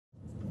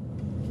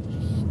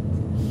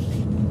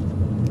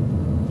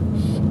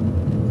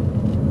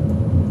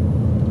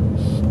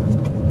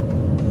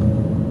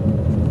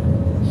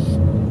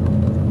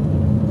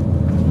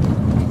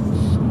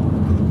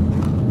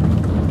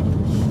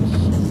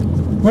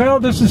Well,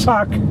 this is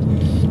Huck.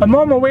 I'm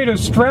on my way to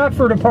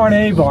Stratford upon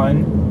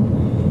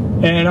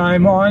Avon, and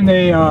I'm on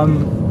a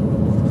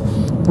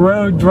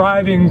road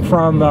driving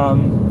from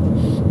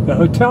the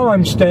hotel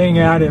I'm staying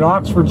at in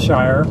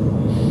Oxfordshire.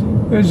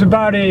 It's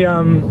about a,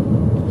 I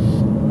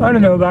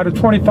don't know, about a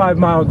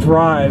 25-mile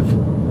drive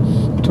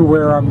to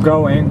where I'm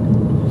going.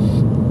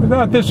 I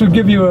thought this would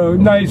give you a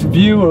nice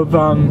view of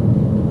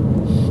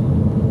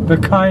the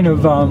kind of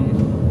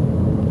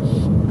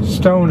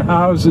stone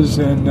houses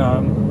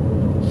and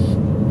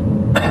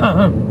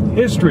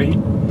history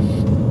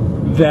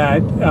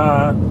that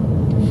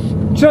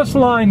just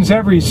lines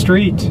every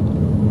street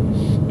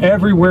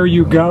everywhere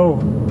you go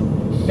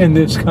in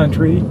this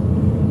country.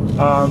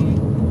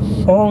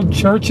 Old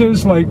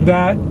churches like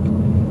that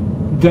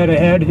dead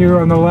ahead here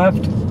on the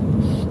left.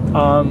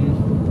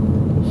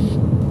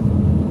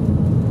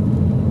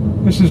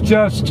 This is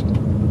just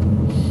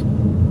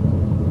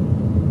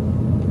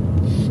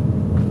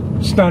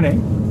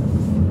stunning.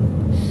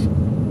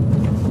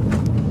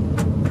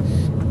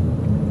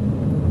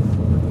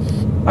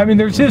 I mean,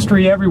 there's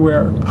history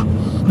everywhere.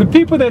 The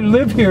people that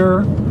live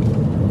here,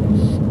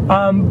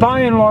 by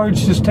and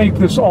large, just take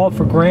this all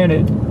for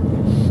granted.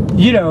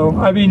 You know,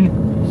 I mean,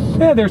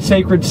 yeah, they're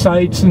sacred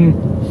sites and,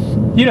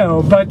 you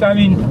know, but I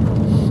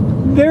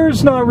mean,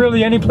 there's not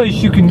really any place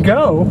you can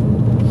go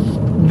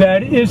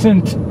that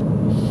isn't,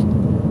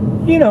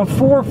 you know,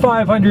 400 or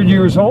 500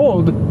 years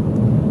old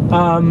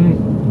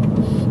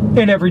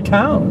in every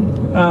town.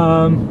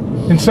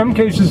 In some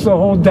cases, the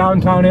whole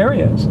downtown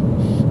areas.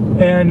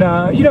 And,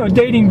 you know,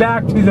 dating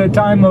back to the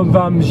time of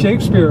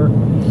Shakespeare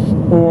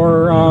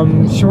or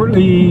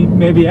shortly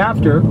maybe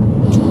after.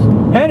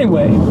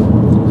 Anyway,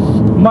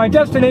 my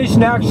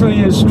destination actually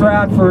is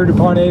Stratford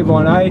upon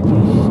Avon. I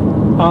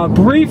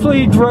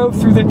briefly drove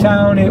through the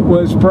town. It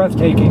was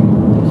breathtaking.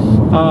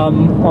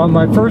 On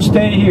my first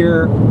day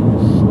here,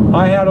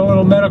 I had a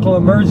little medical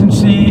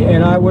emergency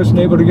and I wasn't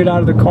able to get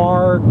out of the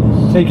car,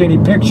 take any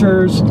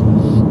pictures.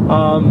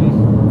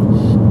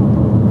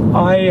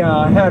 I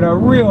had a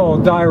real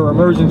dire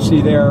emergency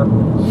there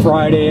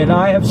Friday, and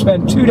I have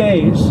spent 2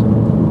 days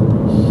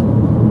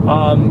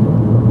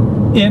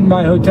in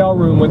my hotel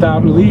room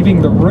without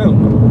leaving the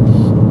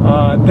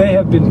room. They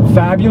have been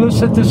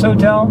fabulous at this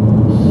hotel.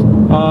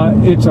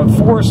 It's a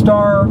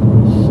 4-star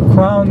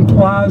Crown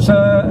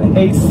Plaza,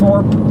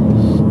 Haythorpe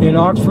in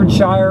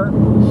Oxfordshire.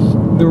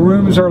 The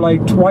rooms are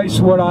like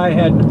twice what I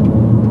had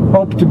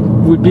hoped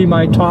would be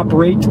my top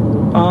rate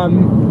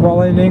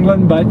while in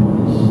England, but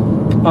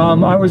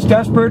I was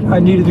desperate. I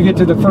needed to get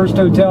to the first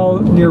hotel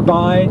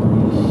nearby.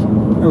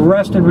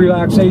 Rest and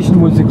relaxation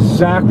was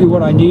exactly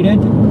what I needed.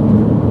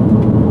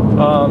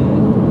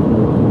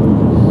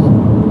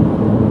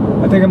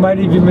 I think I might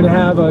even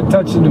have a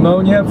touch of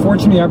pneumonia.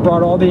 Fortunately, I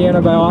brought all the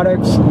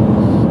antibiotics,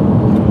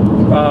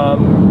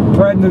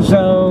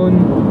 prednisone,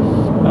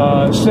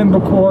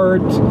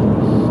 Symbicort.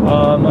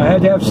 I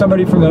had to have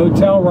somebody from the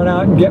hotel run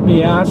out and get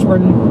me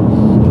aspirin.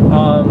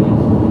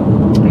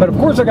 But of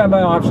course I got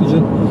my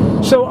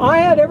oxygen. So I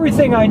had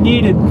everything I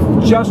needed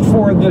just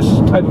for this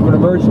type of an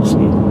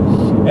emergency.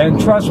 And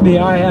trust me,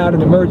 I had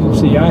an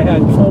emergency. I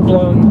had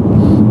full-blown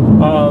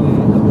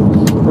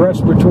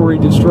respiratory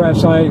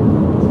distress. I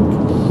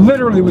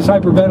literally was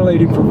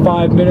hyperventilating for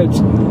 5 minutes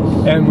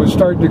and was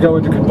starting to go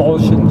into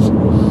convulsions.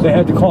 They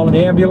had to call an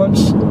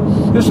ambulance.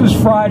 This was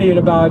Friday at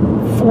about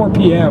 4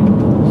 p.m.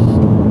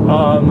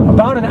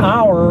 About an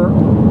hour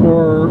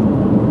or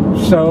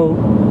so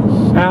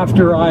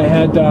after I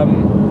had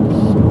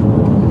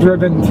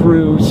driven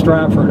through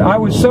Stratford. I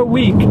was so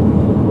weak,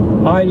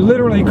 I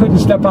literally couldn't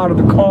step out of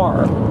the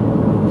car.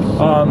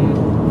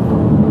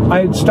 I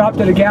had stopped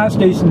at a gas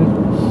station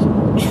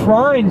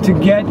trying to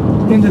get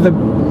into the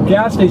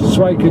gas station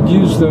so I could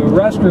use the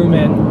restroom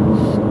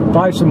and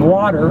buy some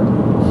water.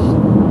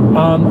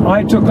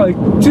 I took like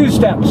 2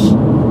 steps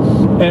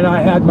and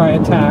I had my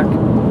attack.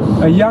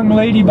 A young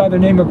lady by the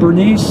name of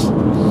Bernice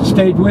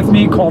stayed with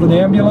me, called an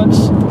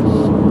ambulance.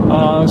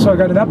 So I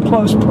got an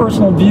up-close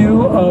personal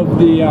view of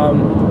the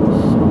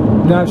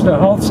National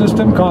Health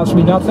System. Cost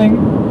me nothing.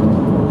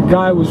 The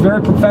guy was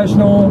very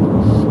professional,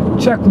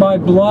 checked my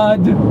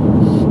blood,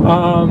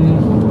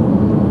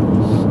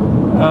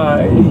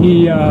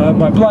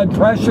 my blood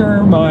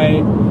pressure,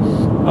 my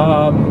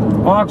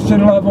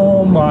oxygen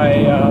level,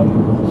 my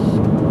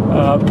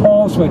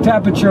pulse, my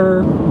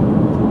temperature.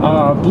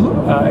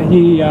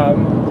 He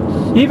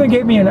even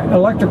gave me an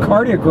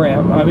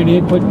electrocardiogram. I mean, he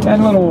had put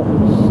 10 little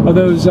of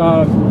those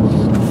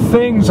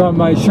things on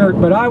my shirt,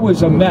 but I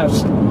was a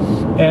mess.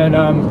 And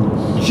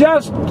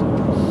just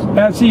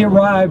as he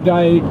arrived,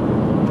 I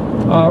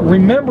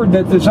remembered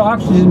that this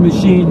oxygen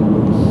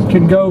machine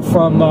can go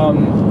from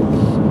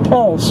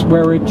pulse,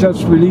 where it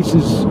just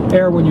releases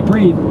air when you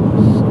breathe,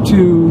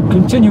 to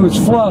continuous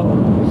flow.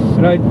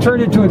 And I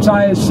turned it to its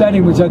highest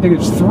setting, which I think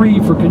is 3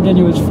 for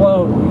continuous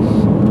flow.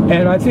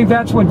 And I think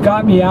that's what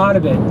got me out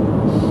of it.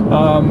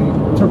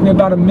 It took me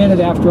about a minute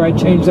after I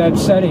changed that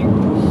setting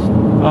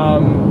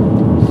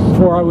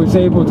before I was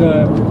able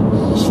to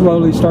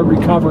slowly start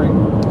recovering.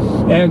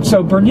 And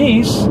so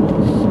Bernice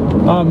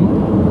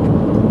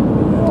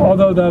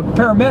although the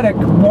paramedic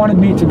wanted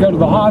me to go to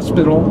the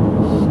hospital,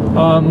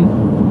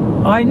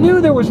 I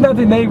knew there was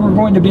nothing they were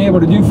going to be able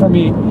to do for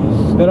me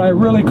that I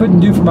really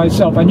couldn't do for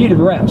myself. I needed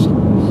rest.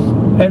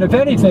 And if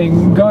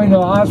anything, going to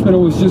the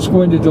hospital was just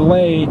going to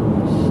delay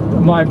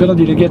my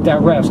ability to get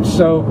that rest.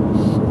 So,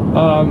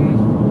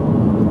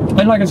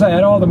 and like I said, I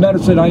had all the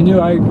medicine. I knew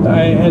I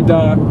had,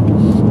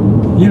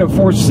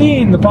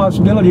 foreseen the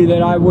possibility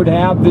that I would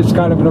have this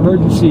kind of an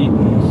emergency.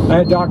 I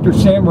had Dr.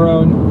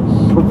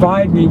 Samarone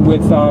provide me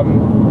with,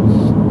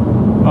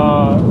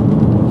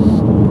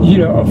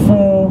 a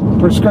full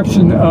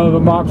prescription of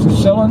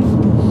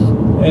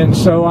amoxicillin, and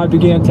so I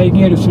began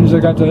taking it as soon as I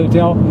got to the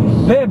hotel.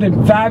 They have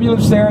been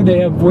fabulous there. They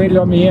have waited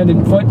on me hand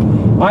and foot.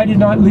 I did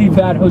not leave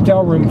that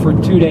hotel room for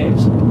 2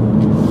 days.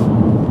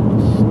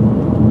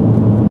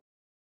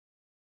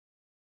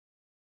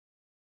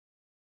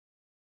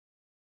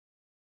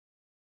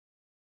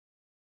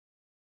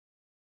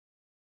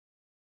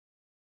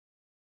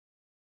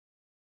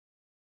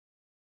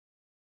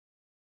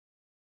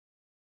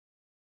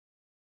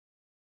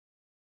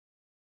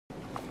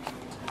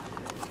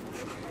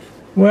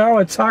 Well,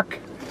 it's Huck.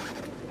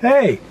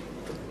 Hey,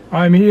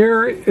 I'm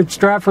here at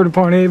Stratford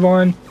upon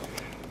Avon.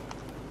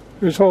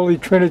 There's Holy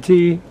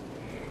Trinity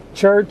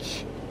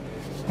Church.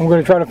 I'm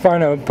going to try to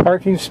find a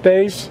parking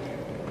space.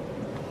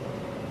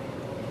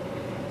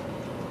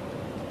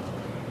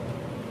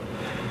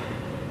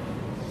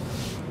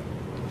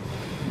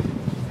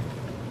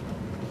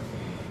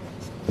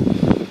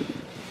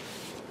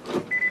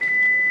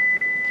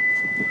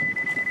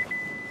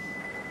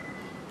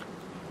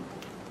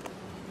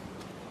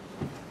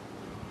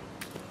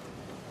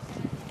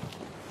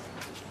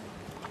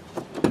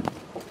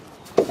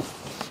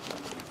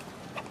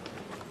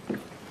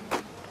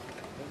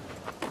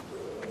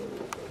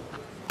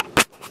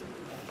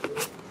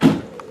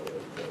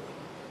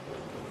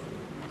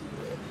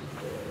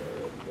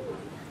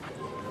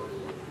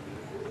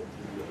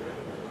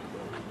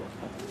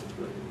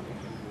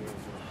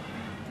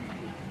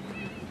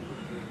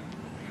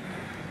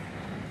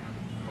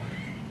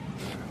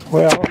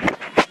 Well,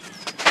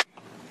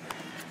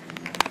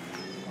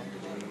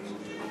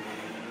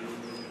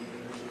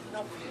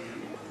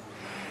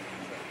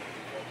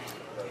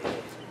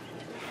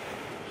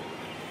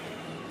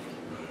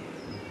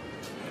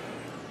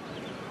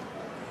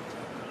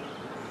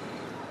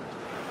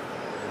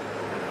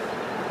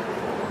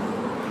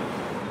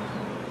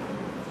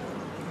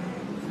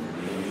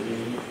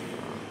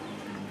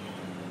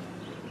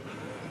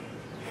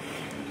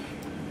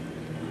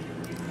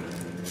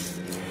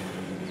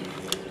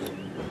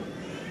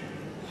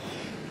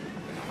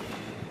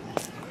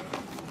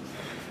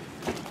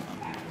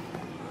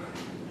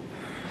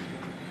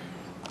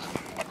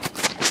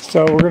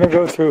 so we're going to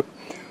go through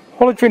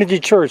Holy Trinity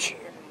Church.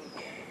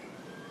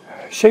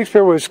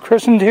 Shakespeare was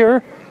christened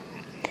here.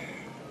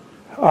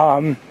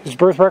 His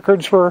birth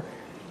records were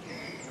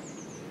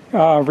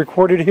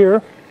recorded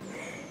here.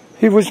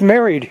 He was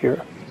married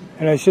here.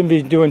 And I shouldn't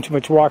be doing too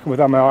much walking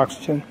without my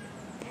oxygen.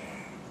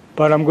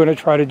 But I'm going to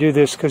try to do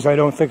this because I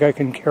don't think I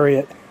can carry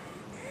it.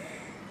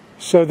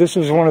 So this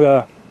is one of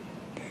the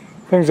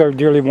things I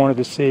dearly wanted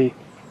to see.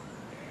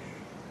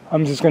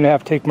 I'm just going to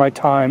have to take my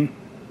time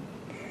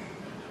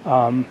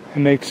and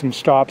make some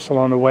stops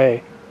along the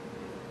way.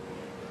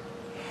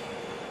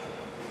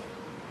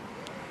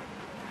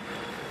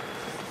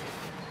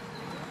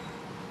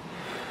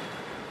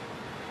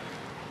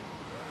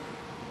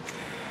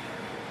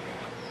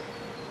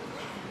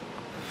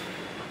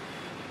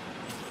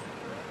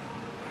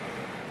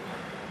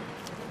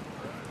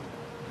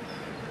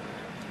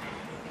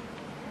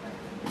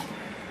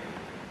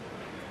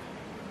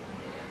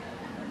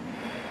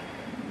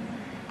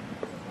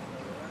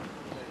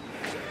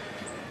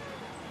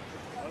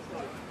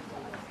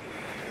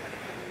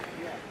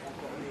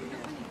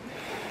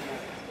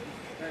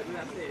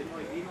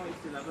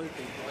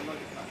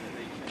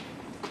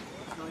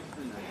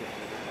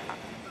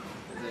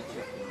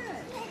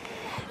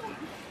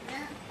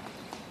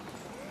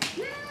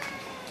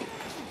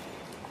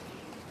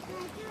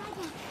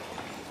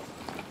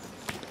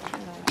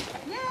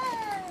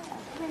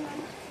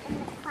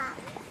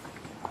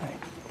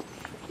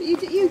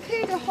 You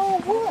cleared a whole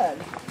wood.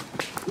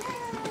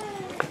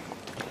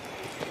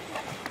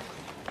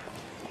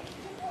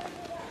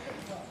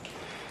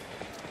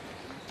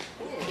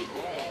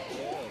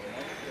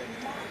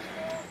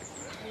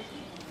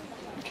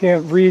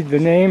 Can't read the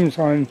names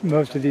on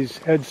most of these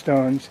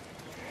headstones.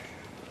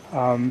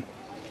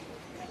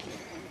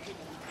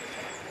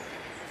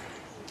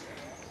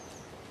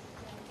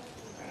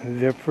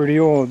 They're pretty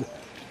old.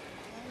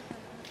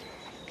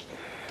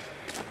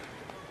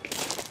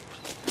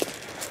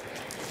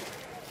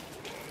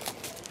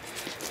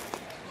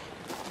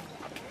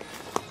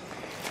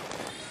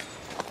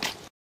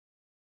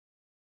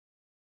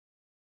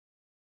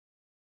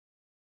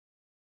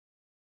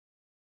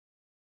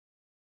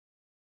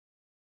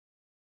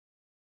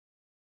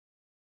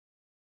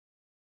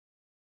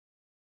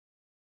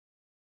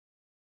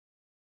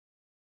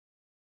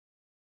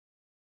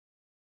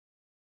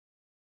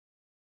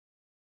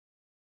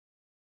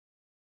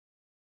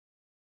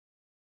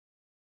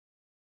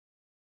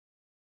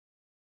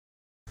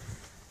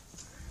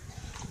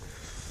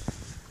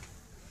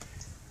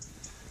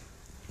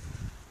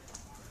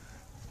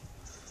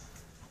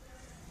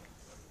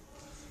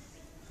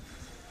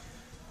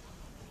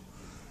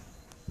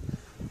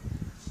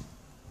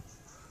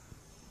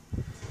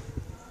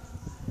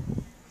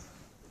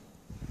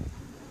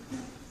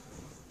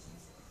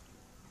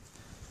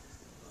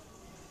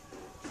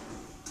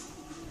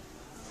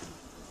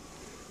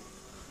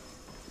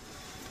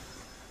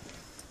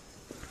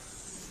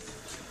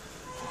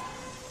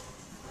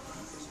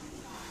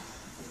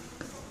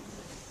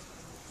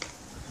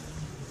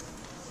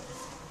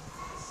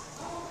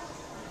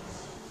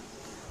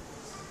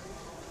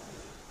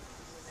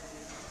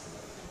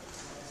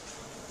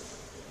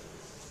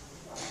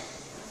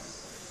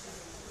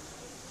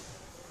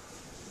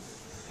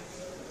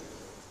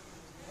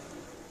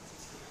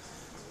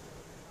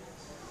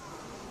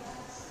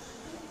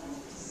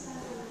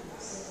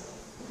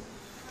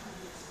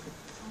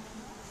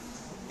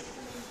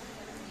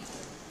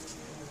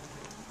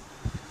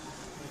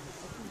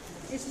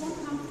 It's not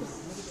comfortable.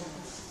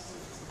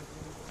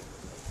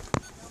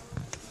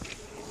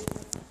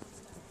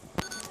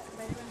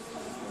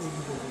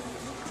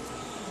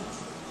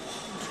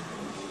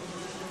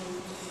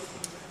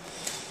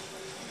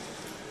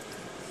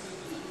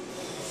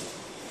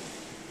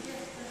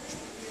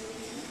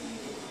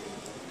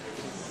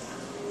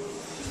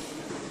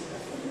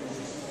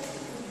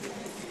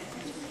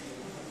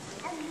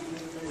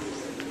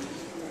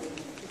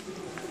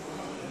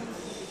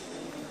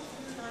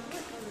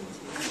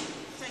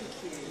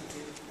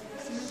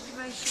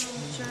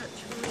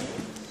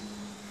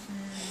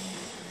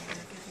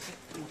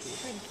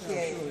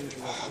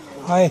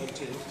 Hi.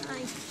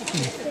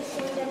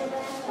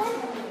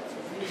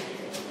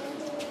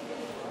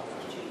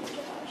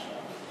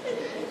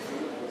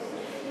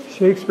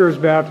 Shakespeare's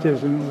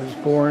baptism was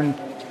born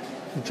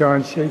to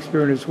John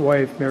Shakespeare and his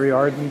wife, Mary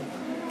Arden,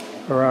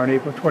 around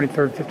April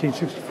 23rd,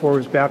 1564,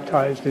 was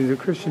baptized into the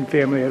Christian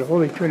family at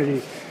Holy Trinity.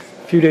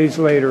 A few days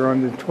later,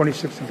 on the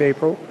 26th of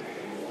April,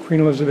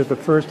 Queen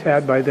Elizabeth I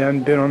had by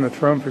then been on the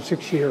throne for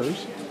 6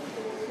 years.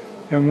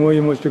 Young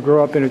William was to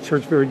grow up in a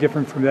church very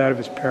different from that of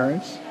his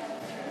parents.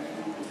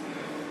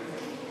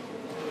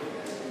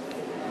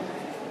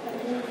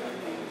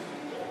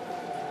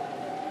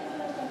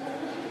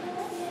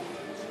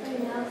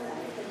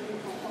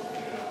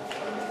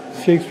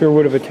 Shakespeare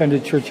would have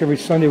attended church every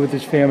Sunday with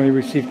his family,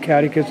 received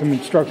catechism,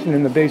 instruction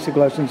in the basic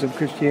lessons of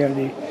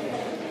Christianity.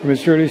 From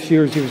his earliest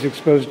years, he was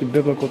exposed to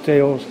biblical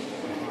tales,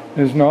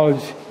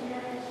 and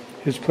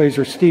his plays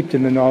are steeped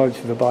in the knowledge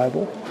of the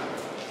Bible.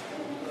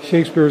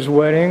 Shakespeare's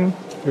wedding,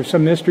 there's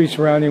some mystery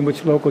surrounding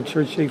which local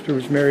church Shakespeare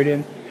was married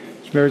in.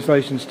 His marriage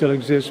license still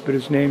exists, but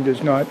his name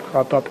does not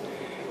crop up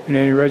in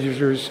any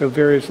registers, so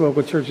various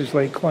local churches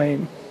lay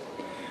claim.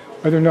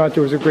 Whether or not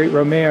there was a great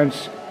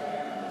romance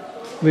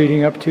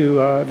leading up to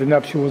the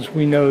nuptials,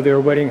 we know their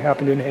wedding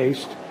happened in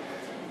haste.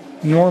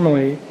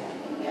 Normally,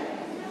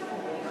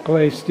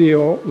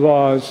 ecclesiastical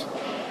laws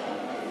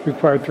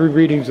required 3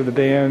 readings of the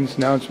banns,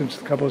 announcements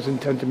the couple's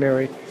intent to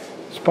marry.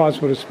 It's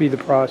possible to speed the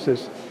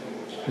process,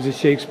 as the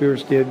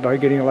Shakespeares did by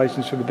getting a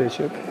license from the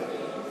bishop.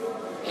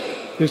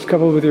 This,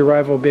 coupled with the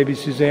arrival of baby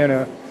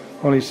Susanna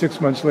only 6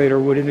 months later,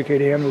 would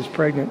indicate Anne was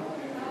pregnant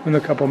when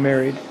the couple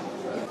married.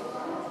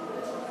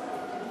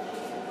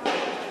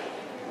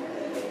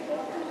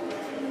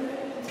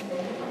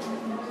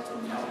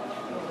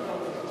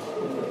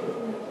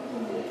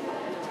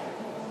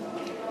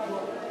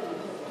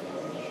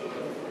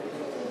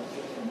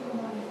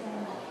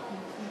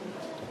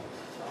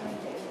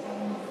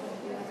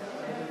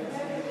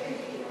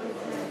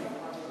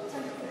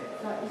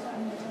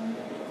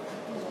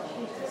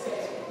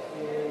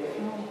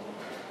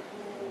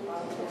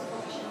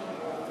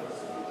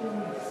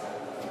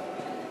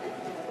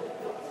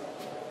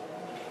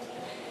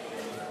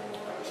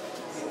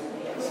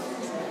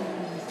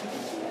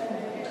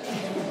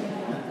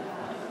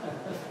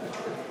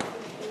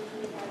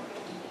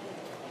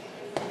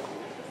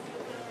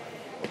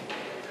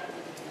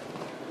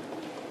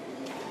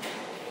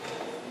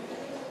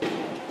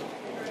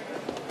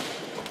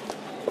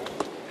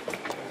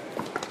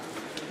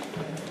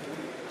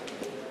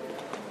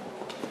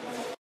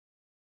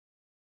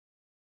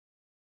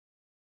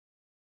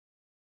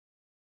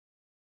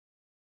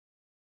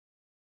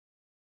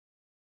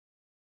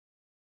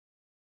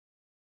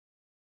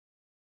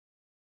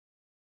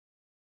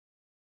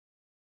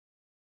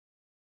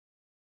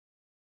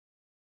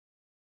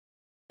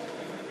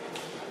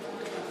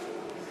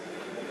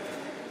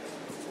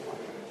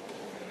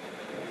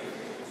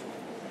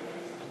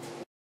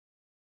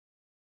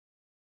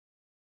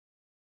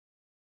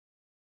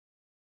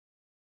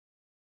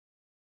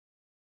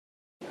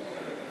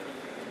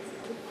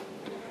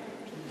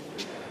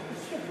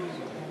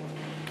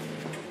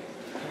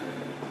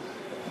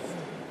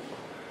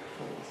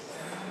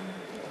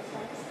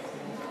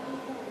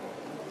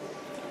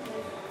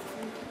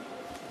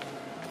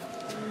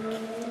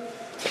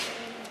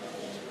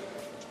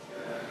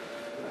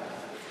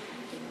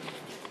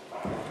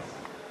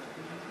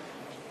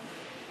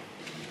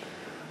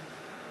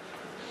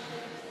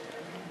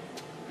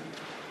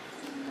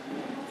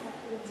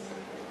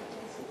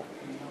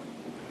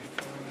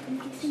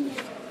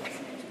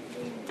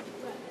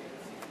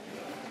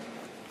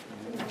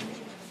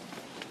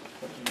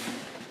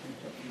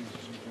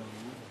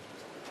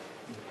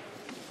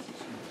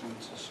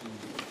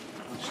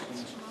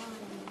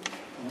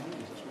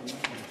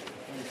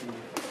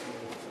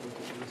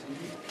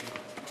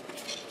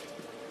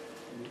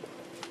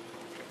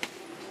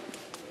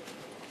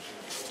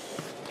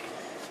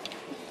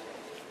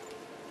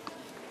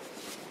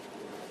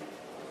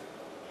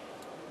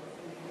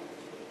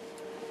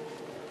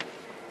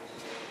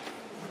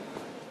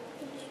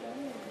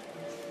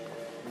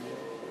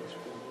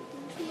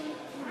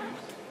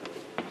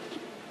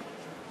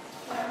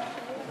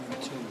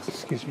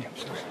 Excuse me, I'm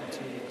sorry.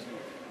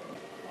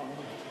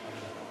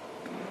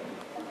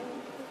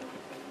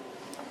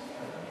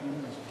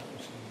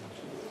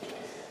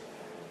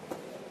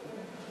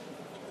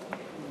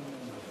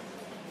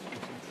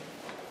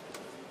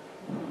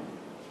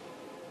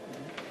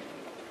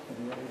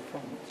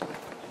 French.